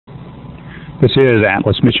This is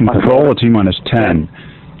Atlas Mission Control. It's T-minus 10,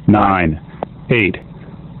 9, 8,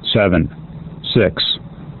 7, 6,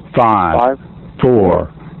 5,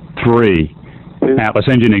 4, 3. Atlas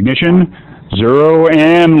engine ignition, 0,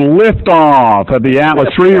 and liftoff of the Atlas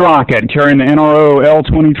III rocket carrying the NRO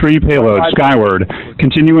L-23 payload skyward,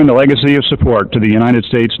 continuing the legacy of support to the United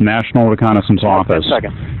States National Reconnaissance Office.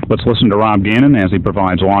 Let's listen to Rob Gannon as he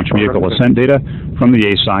provides launch vehicle ascent data from the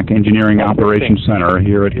ASOC Engineering Operations Center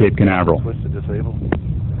here at Cape Canaveral.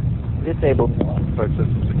 Disabled. Start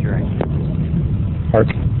system securing.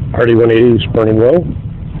 RD-180 is burning well.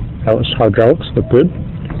 Atlas hydraulics look good.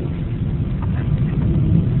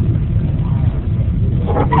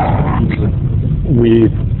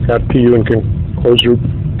 We've got PU in closed loop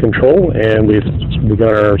control, and we've begun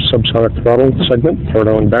our subsonic throttle segment,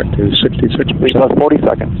 throttling back to 66%. Plus 40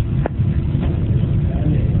 seconds.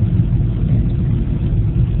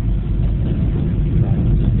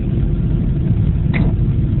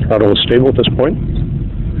 Throttle is stable at this point.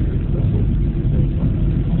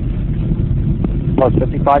 Plus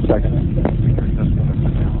 55 seconds.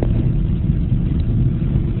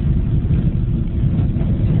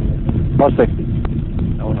 Plus 60.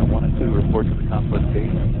 Element 1 and 2 report to the complex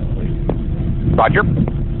gate. Roger.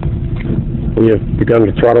 We have begun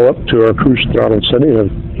to throttle up to our cruise throttle setting of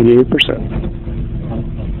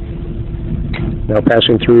 88%. Now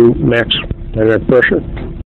passing through max dynamic pressure.